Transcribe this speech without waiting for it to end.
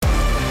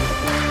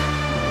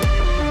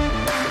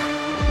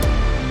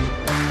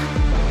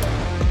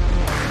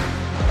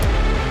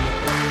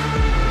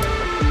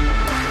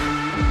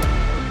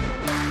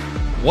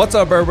What's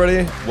up,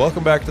 everybody?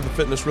 Welcome back to the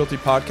Fitness Realty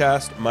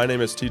Podcast. My name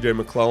is TJ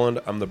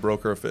McClelland. I'm the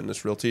broker of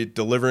Fitness Realty,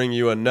 delivering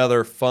you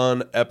another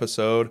fun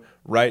episode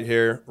right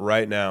here,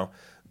 right now.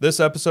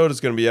 This episode is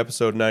going to be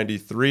episode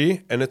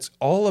 93, and it's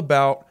all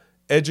about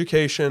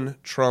education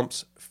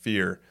trumps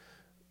fear.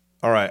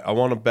 All right, I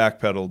want to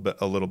backpedal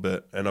a little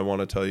bit, and I want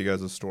to tell you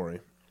guys a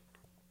story.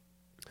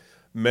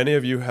 Many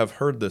of you have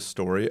heard this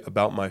story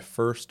about my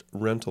first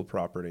rental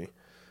property.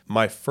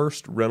 My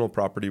first rental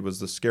property was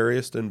the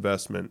scariest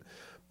investment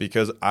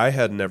because I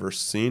had never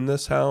seen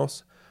this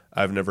house.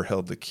 I've never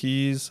held the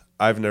keys.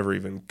 I've never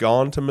even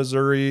gone to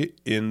Missouri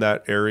in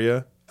that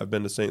area. I've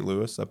been to St.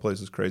 Louis. That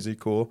place is crazy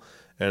cool.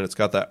 And it's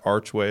got that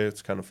archway.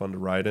 It's kind of fun to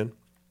ride in.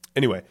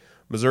 Anyway,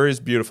 Missouri is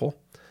beautiful.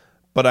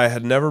 But I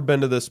had never been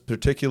to this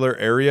particular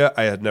area.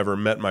 I had never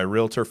met my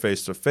realtor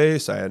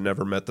face-to-face. I had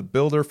never met the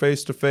builder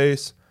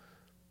face-to-face.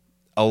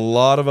 A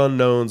lot of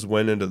unknowns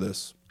went into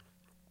this.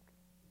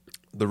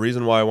 The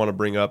reason why I want to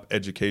bring up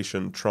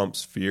education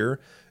trumps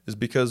fear is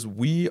because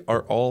we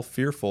are all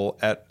fearful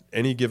at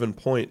any given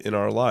point in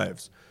our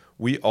lives.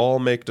 We all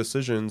make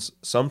decisions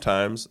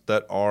sometimes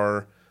that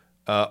are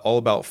all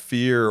about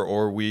fear,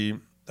 or we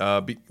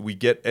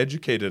get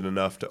educated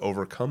enough to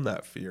overcome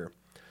that fear.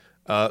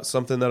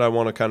 Something that I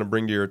want to kind of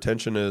bring to your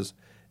attention is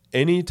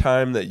any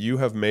time that you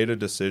have made a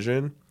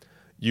decision,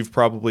 you've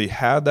probably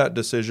had that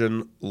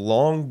decision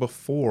long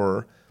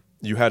before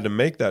you had to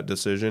make that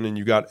decision, and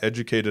you got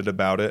educated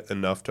about it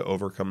enough to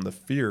overcome the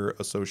fear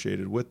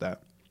associated with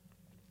that.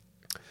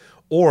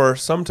 Or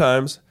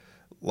sometimes,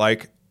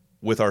 like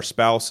with our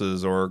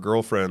spouses or our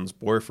girlfriends,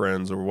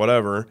 boyfriends, or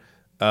whatever,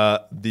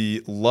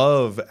 the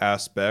love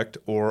aspect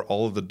or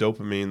all of the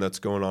dopamine that's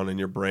going on in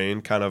your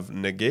brain kind of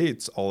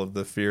negates all of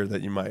the fear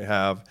that you might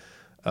have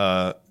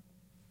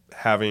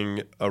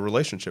having a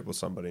relationship with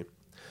somebody.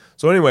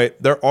 So anyway,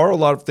 there are a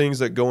lot of things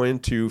that go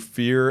into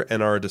fear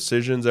and our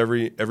decisions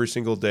every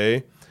single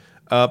day.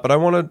 But I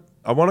want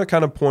to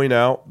kind of point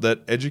out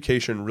that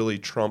education really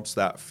trumps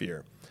that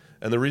fear.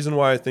 And the reason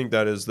why I think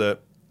that is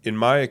that, in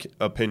my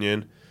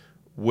opinion,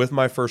 with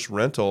my first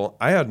rental,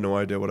 I had no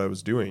idea what I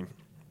was doing.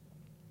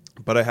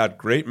 But I had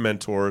great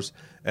mentors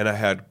and I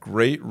had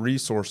great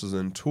resources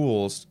and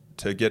tools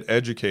to get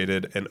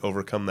educated and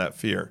overcome that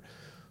fear.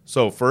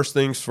 So first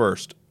things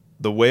first,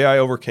 the way I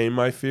overcame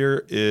my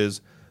fear is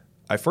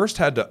I first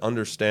had to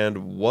understand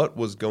what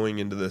was going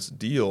into this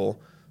deal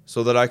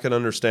so that I could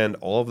understand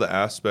all of the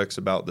aspects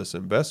about this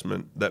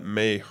investment that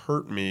may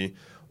hurt me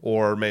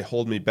or may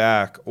hold me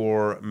back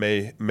or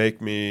may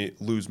make me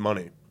lose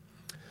money.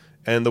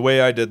 And the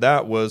way I did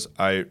that was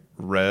I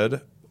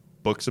read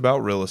books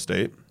about real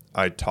estate.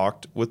 I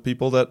talked with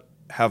people that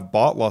have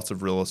bought lots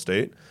of real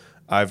estate.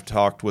 I've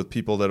talked with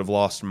people that have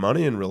lost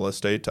money in real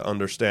estate to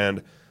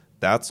understand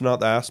that's not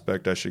the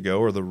aspect I should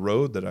go or the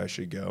road that I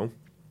should go.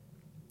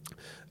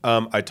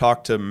 I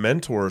talked to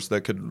mentors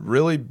that could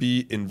really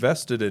be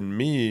invested in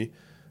me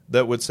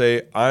that would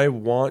say, I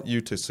want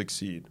you to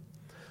succeed.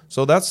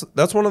 So that's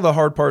one of the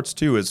hard parts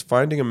too, is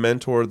finding a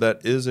mentor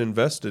that is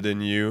invested in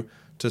you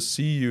to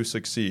see you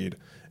succeed.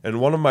 And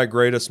one of my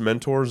greatest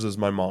mentors is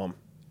my mom.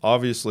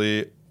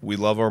 Obviously, we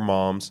love our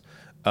moms.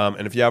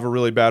 And if you have a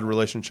really bad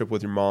relationship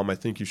with your mom, I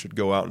think you should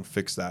go out and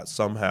fix that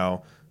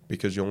somehow,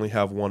 because you only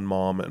have one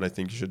mom. And I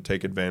think you should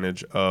take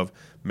advantage of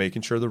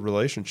making sure the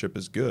relationship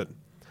is good.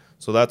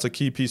 So that's a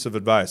key piece of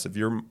advice. If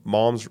your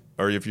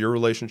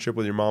relationship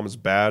with your mom is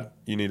bad,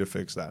 you need to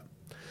fix that.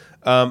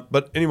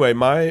 But anyway,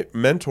 my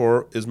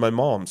mentor is my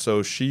mom.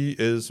 So she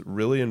is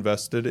really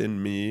invested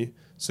in me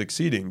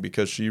succeeding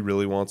because she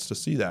really wants to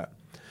see that.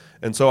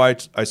 And so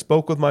I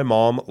spoke with my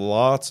mom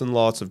lots and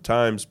lots of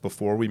times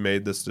before we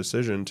made this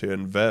decision to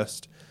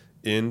invest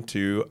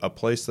into a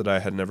place that I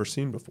had never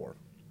seen before.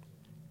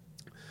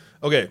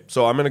 Okay,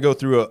 so I'm going to go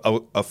through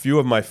a few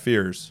of my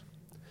fears.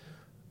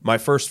 My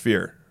first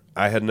fear.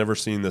 I had never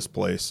seen this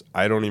place.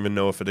 I don't even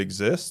know if it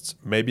exists.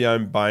 Maybe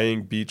I'm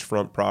buying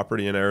beachfront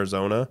property in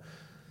Arizona.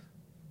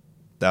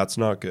 That's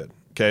not good.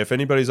 Okay, if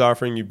anybody's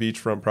offering you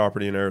beachfront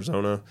property in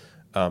Arizona,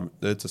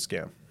 it's a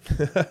scam.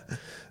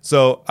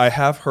 So I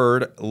have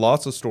heard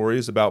lots of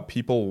stories about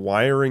people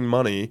wiring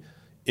money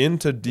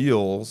into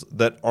deals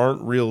that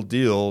aren't real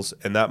deals,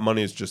 and that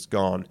money is just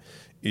gone,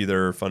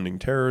 either funding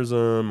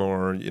terrorism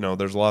or,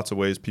 there's lots of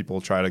ways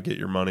people try to get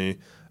your money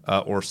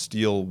or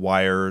steal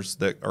wires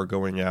that are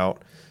going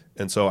out.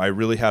 And so I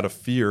really had a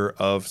fear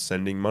of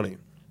sending money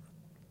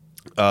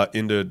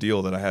into a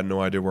deal that I had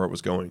no idea where it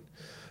was going.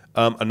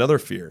 Another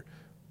fear.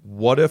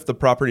 What if the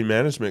property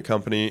management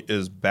company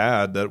is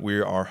bad that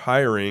we are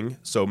hiring?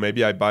 So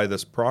maybe I buy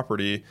this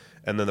property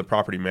and then the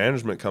property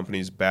management company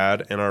is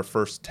bad and our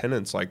first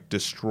tenants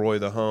destroy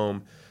the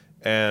home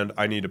and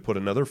I need to put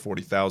another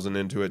 $40,000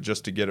 into it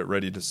just to get it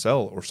ready to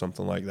sell or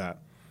something like that.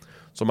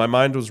 So my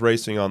mind was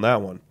racing on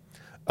that one.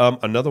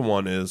 Another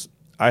one is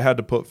I had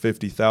to put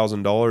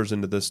 $50,000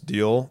 into this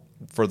deal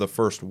for the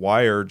first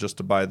wire just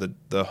to buy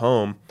the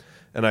home.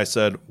 And I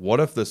said, what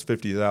if this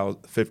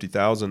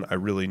 $50,000 I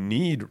really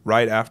need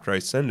right after I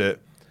send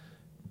it,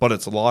 but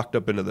it's locked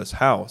up into this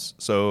house,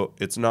 so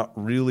it's not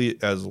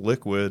really as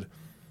liquid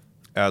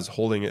as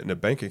holding it in a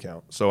bank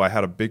account. So I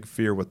had a big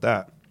fear with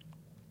that.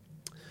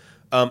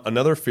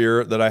 Another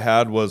fear that I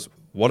had was,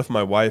 what if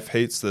my wife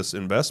hates this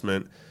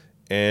investment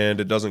and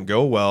it doesn't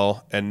go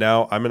well? And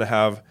now I'm going to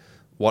have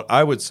what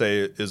I would say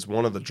is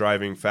one of the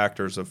driving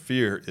factors of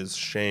fear is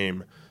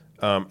shame.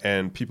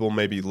 And people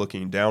may be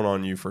looking down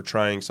on you for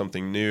trying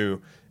something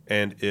new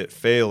and it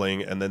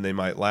failing, and then they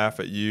might laugh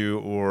at you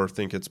or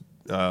think it's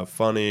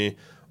funny,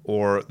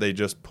 or they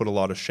just put a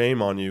lot of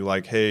shame on you,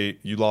 like, hey,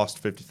 you lost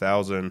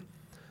 50,000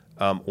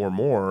 or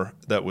more.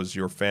 That was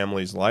your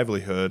family's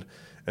livelihood.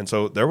 And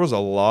so there was a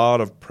lot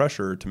of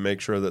pressure to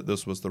make sure that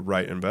this was the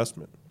right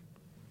investment.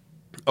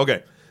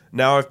 Okay,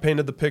 now I've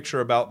painted the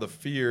picture about the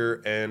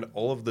fear and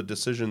all of the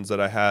decisions that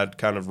I had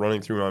kind of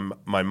running through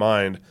my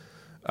mind.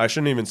 I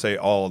shouldn't even say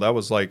all. That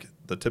was like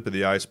the tip of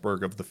the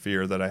iceberg of the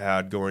fear that I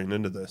had going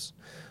into this.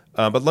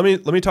 But let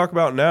me talk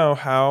about now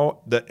how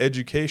the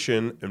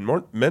education and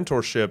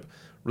mentorship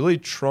really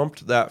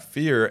trumped that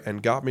fear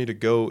and got me to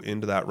go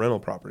into that rental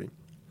property.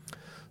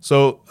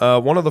 So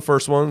one of the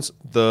first ones,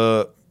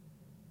 the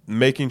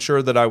making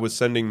sure that I was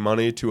sending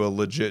money to a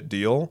legit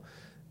deal.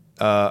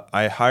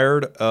 I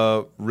hired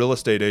a real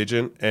estate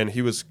agent, and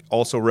he was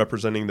also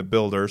representing the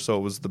builder, so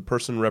it was the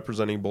person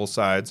representing both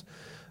sides.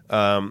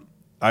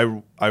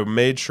 I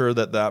made sure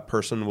that that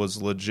person was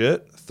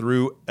legit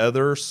through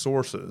other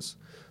sources.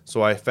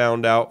 So I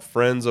found out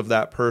friends of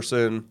that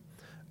person.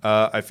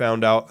 I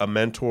found out a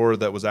mentor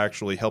that was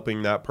actually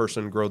helping that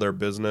person grow their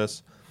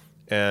business,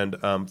 and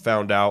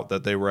found out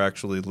that they were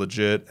actually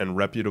legit and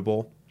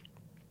reputable.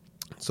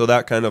 So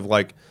that kind of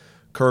like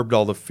curbed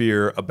all the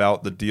fear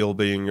about the deal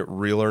being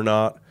real or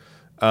not.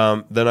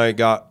 Then I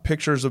got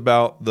pictures of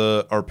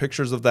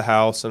the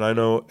house, and I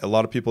know a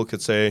lot of people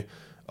could say,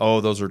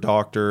 oh, those are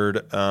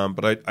doctored,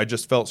 but I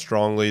just felt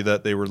strongly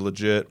that they were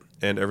legit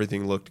and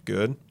everything looked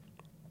good.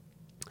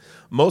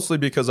 Mostly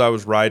because I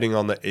was riding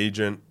on the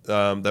agent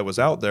that was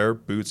out there,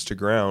 boots to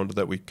ground,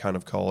 that we kind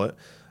of call it,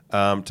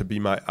 to be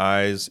my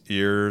eyes,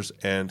 ears,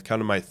 and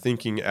kind of my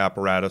thinking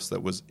apparatus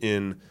that was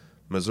in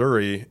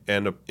Missouri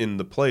and in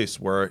the place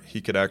where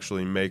he could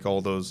actually make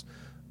all those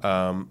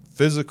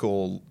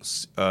physical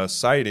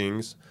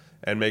sightings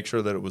and make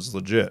sure that it was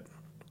legit.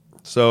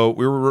 So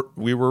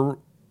we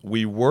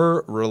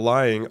were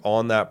relying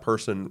on that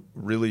person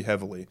really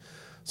heavily.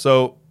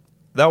 So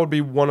that would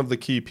be one of the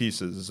key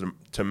pieces,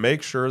 to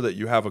make sure that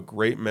you have a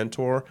great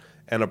mentor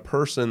and a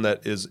person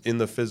that is in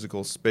the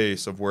physical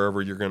space of wherever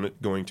you're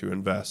going to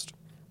invest.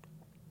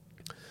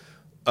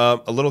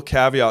 A little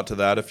caveat to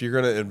that, if you're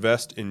going to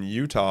invest in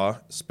Utah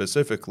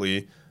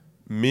specifically,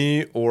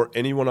 me or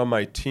anyone on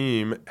my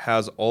team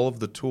has all of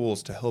the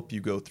tools to help you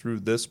go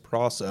through this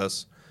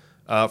process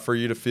for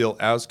you to feel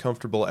as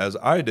comfortable as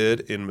I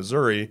did in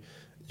Missouri.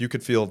 You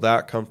could feel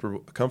that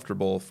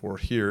comfortable for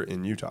here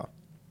in Utah.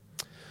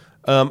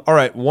 All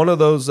right, one of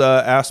those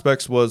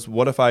aspects was,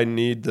 what if I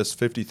need this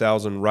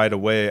 $50,000 right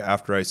away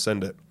after I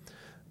send it?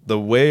 The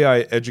way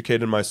I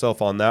educated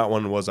myself on that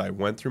one was I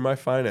went through my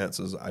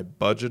finances, I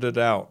budgeted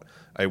out,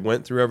 I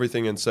went through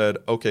everything and said,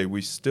 okay,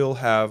 we still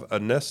have a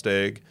nest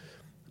egg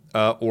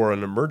or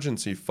an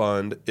emergency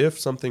fund if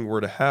something were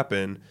to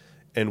happen,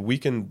 and we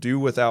can do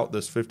without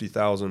this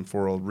 $50,000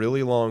 for a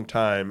really long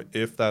time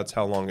if that's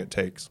how long it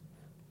takes.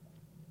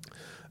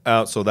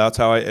 So that's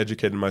how I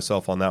educated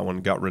myself on that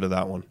one, got rid of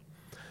that one.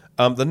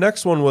 The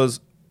next one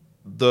was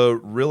the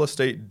real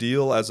estate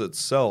deal as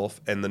itself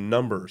and the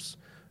numbers.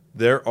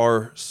 There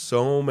are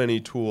so many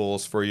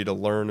tools for you to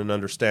learn and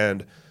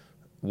understand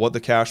what the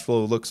cash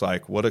flow looks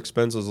like, what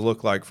expenses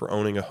look like for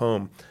owning a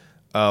home,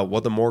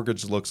 what the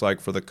mortgage looks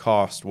like for the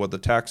cost, what the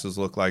taxes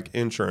look like,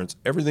 insurance,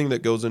 everything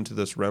that goes into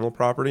this rental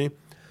property.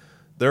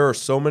 There are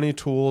so many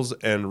tools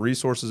and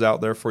resources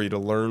out there for you to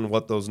learn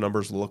what those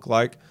numbers look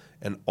like.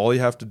 And all you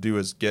have to do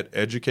is get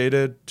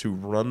educated to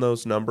run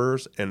those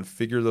numbers and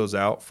figure those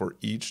out for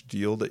each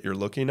deal that you're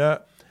looking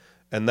at.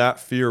 And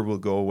that fear will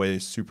go away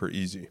super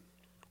easy.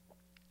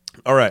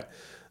 All right.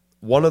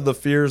 One of the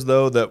fears,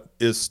 though, that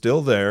is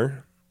still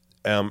there,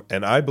 and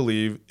I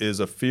believe is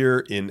a fear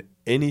in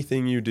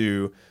anything you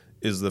do,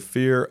 is the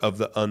fear of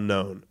the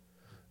unknown.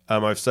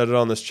 I've said it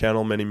on this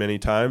channel many, many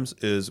times,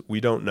 is we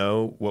don't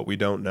know what we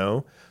don't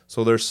know.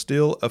 So there's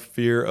still a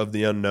fear of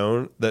the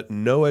unknown that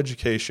no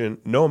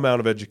amount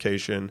of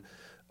education,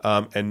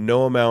 and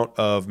no amount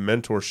of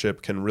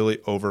mentorship can really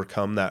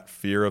overcome that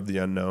fear of the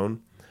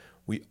unknown.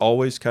 We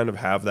always kind of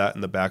have that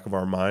in the back of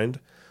our mind.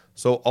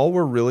 So all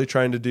we're really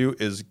trying to do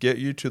is get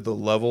you to the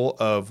level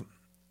of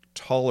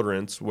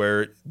tolerance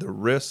where the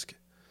risk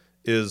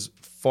is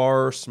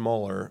far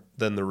smaller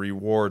than the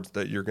rewards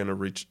that you're going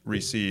to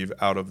receive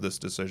out of this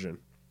decision.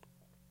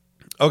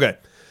 Okay,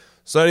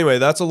 so anyway,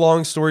 that's a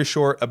long story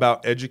short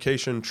about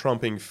education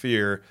trumping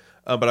fear,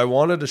 but I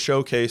wanted to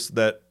showcase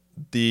that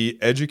the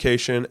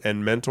education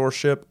and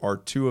mentorship are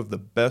two of the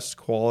best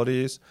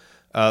qualities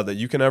that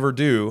you can ever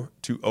do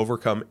to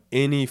overcome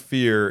any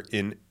fear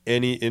in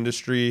any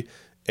industry,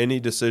 any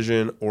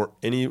decision, or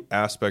any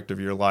aspect of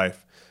your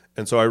life.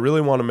 And so I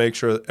really want to make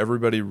sure that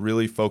everybody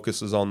really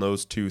focuses on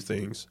those two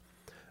things.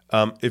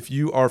 If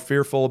you are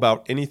fearful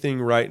about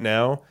anything right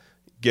now,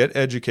 get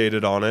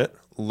educated on it,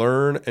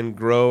 learn and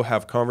grow,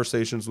 have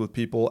conversations with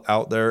people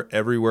out there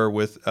everywhere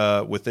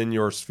within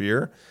your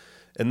sphere.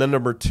 And then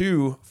number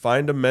 2,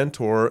 find a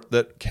mentor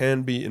that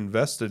can be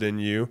invested in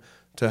you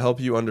to help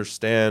you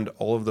understand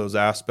all of those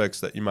aspects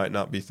that you might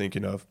not be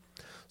thinking of.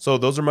 So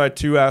those are my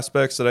 2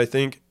 aspects that I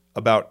think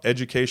about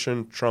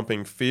education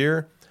trumping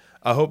fear.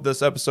 I hope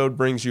this episode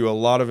brings you a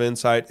lot of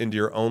insight into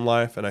your own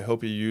life, and I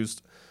hope you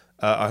use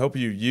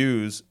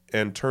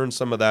and turn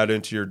some of that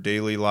into your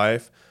daily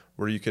life,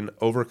 where you can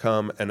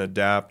overcome and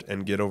adapt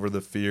and get over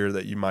the fear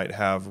that you might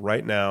have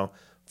right now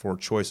for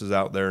choices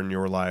out there in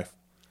your life.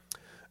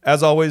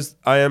 As always,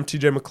 I am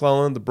TJ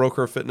McClellan, the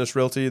broker of Fitness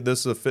Realty. This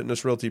is a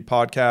Fitness Realty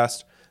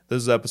podcast.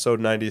 This is episode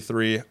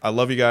 93. I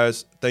love you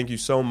guys. Thank you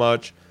so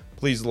much.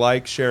 Please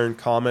like, share, and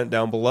comment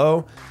down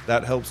below.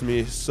 That helps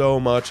me so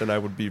much, and I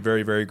would be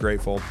very, very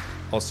grateful.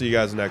 I'll see you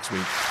guys next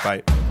week.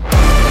 Bye.